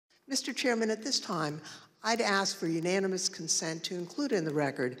Mr. Chairman, at this time, I'd ask for unanimous consent to include in the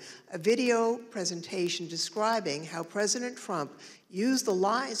record a video presentation describing how President Trump used the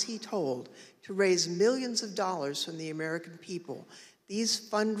lies he told to raise millions of dollars from the American people. These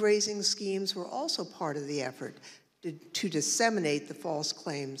fundraising schemes were also part of the effort to disseminate the false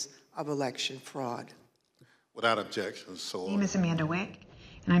claims of election fraud. Without objection, so My name is Amanda Wick,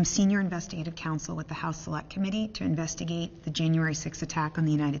 and I'm Senior Investigative Counsel with the House Select Committee to investigate the January 6th attack on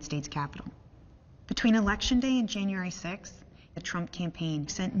the United States Capitol. Between Election Day and January 6th, the Trump campaign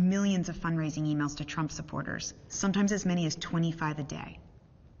sent millions of fundraising emails to Trump supporters, sometimes as many as 25 a day.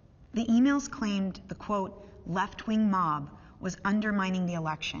 The emails claimed the, quote, left-wing mob was undermining the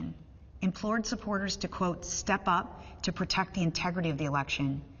election, implored supporters to, quote, step up to protect the integrity of the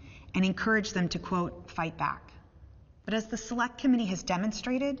election, and encouraged them to, quote, fight back. But as the Select Committee has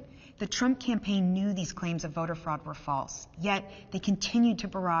demonstrated, the Trump campaign knew these claims of voter fraud were false, yet they continued to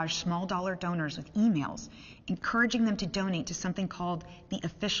barrage small-dollar donors with emails, encouraging them to donate to something called the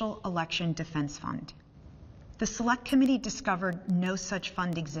Official Election Defense Fund. The Select Committee discovered no such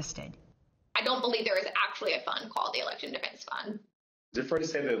fund existed. I don't believe there is actually a fund called the Election Defense Fund. Is it fair to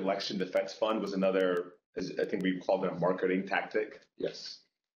say that the Election Defense Fund was another, I think we called it a marketing tactic? Yes.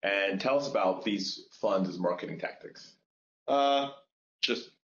 And tell us about these funds as marketing tactics.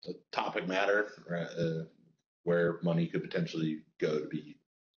 Just a topic matter where money could potentially go to be,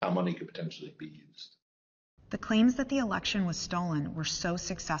 how money could potentially be used. The claims that the election was stolen were so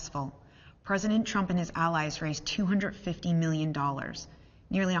successful, President Trump and his allies raised $250 million,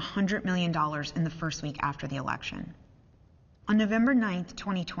 nearly $100 million in the first week after the election. On November 9th,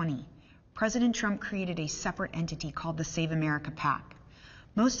 2020, President Trump created a separate entity called the Save America PAC.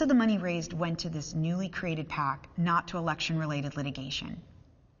 Most of the money raised went to this newly created PAC, not to election-related litigation.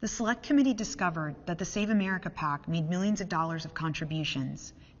 The Select Committee discovered that the Save America PAC made millions of dollars of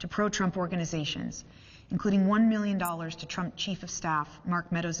contributions to pro-Trump organizations, including $1 million to Trump Chief of Staff Mark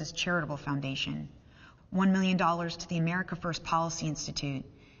Meadows' charitable foundation, $1 million to the America First Policy Institute,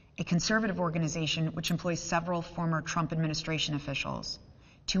 a conservative organization which employs several former Trump administration officials,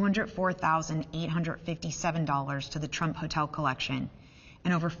 $204,857 to the Trump Hotel Collection,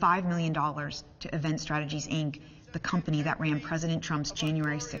 and over $5 million to Event Strategies, Inc., the company that ran President Trump's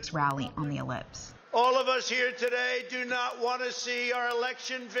January 6th rally on the Ellipse. All of us here today do not want to see our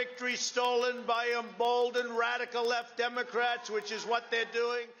election victory stolen by emboldened radical left Democrats, which is what they're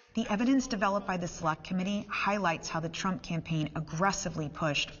doing. The evidence developed by the Select Committee highlights how the Trump campaign aggressively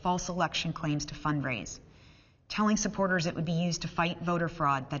pushed false election claims to fundraise, telling supporters it would be used to fight voter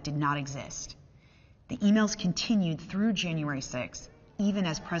fraud that did not exist. The emails continued through January 6th, even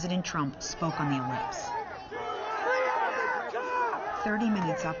as President Trump spoke on the Ellipse. 30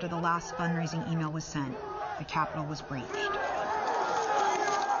 minutes after the last fundraising email was sent, the Capitol was breached.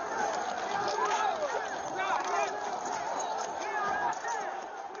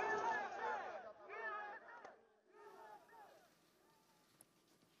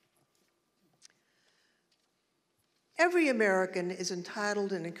 Every American is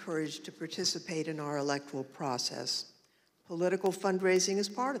entitled and encouraged to participate in our electoral process. Political fundraising is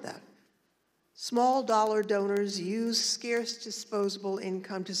part of that. Small dollar donors use scarce disposable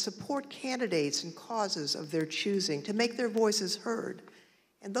income to support candidates and causes of their choosing, to make their voices heard.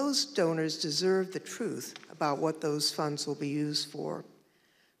 And those donors deserve the truth about what those funds will be used for.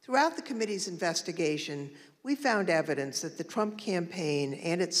 Throughout the committee's investigation, we found evidence that the Trump campaign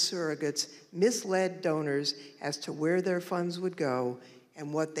and its surrogates misled donors as to where their funds would go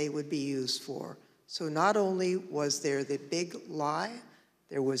and what they would be used for. So not only was there the big lie,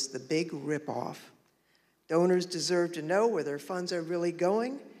 there was the big ripoff. Donors deserve to know where their funds are really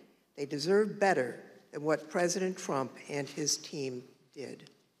going. They deserve better than what President Trump and his team did.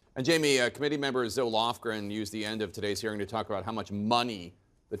 And Jamie, committee member Zoe Lofgren used the end of today's hearing to talk about how much money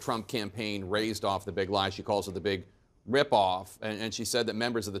the Trump campaign raised off the big lie. She calls it the big ripoff. And she said that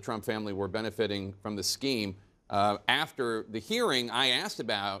members of the Trump family were benefiting from the scheme. After the hearing, I asked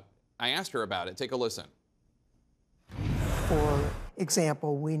her about it. Take a listen. For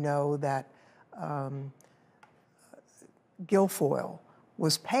example, we know that Guilfoyle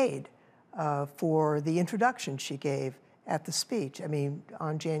was paid for the introduction she gave at the speech. I mean,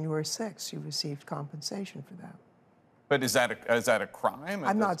 on January 6th, she received compensation for that. But is that a crime?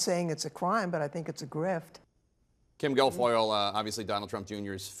 I'm not saying it's a crime, but I think it's a grift. Kim Guilfoyle, obviously Donald Trump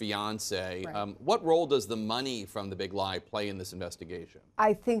Jr.'s fiance. Right. What role does the money from the big lie play in this investigation?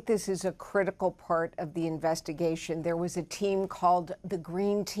 I think this is a critical part of the investigation. There was a team called the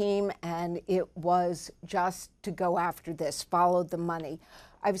Green Team, and it was just to go after this, follow the money.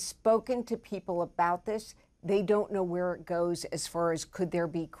 I've spoken to people about this. They don't know where it goes as far as could there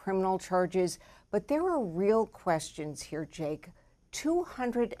be criminal charges. But there are real questions here, Jake.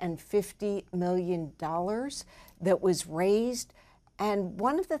 $250 million that was raised. And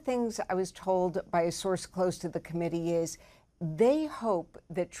one of the things I was told by a source close to the committee is they hope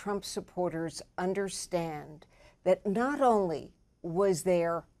that Trump supporters understand that not only was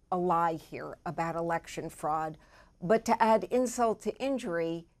there a lie here about election fraud, but to add insult to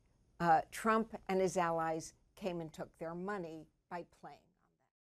injury, Trump and his allies came and took their money by playing.